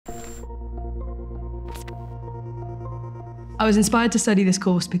I was inspired to study this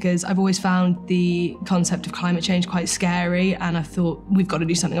course because I've always found the concept of climate change quite scary, and I thought we've got to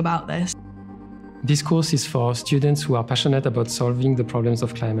do something about this. This course is for students who are passionate about solving the problems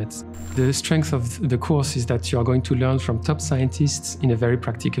of climate. The strength of the course is that you are going to learn from top scientists in a very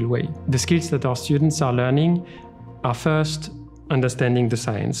practical way. The skills that our students are learning are first, understanding the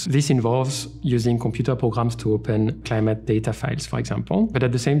science. This involves using computer programs to open climate data files, for example. But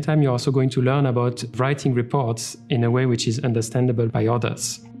at the same time, you're also going to learn about writing reports in a way which is understandable by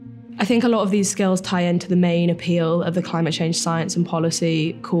others. I think a lot of these skills tie into the main appeal of the climate change science and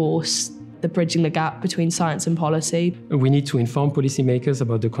policy course, the bridging the gap between science and policy. We need to inform policymakers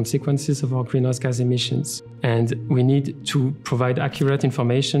about the consequences of our greenhouse gas emissions. And we need to provide accurate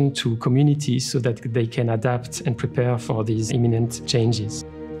information to communities so that they can adapt and prepare for these imminent changes.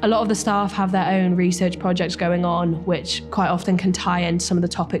 A lot of the staff have their own research projects going on, which quite often can tie into some of the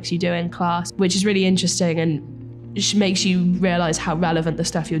topics you do in class, which is really interesting and makes you realise how relevant the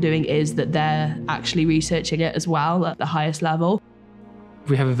stuff you're doing is, that they're actually researching it as well at the highest level.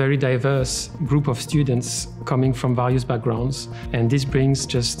 We have a very diverse group of students coming from various backgrounds, and this brings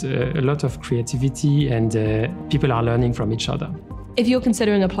just a lot of creativity, and people are learning from each other. If you're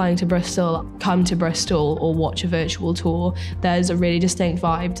considering applying to Bristol, come to Bristol or watch a virtual tour. There's a really distinct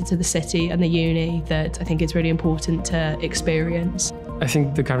vibe to the city and the uni that I think it's really important to experience. I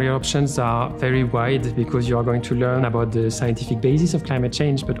think the career options are very wide because you are going to learn about the scientific basis of climate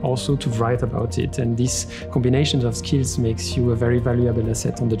change, but also to write about it. And this combination of skills makes you a very valuable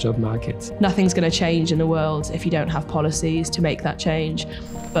asset on the job market. Nothing's going to change in the world if you don't have policies to make that change.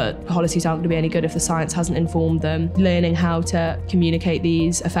 But policies aren't going to be any good if the science hasn't informed them. Learning how to communicate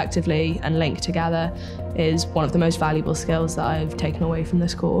these effectively and link together is one of the most valuable skills that I've taken away from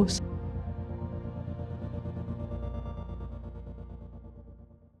this course.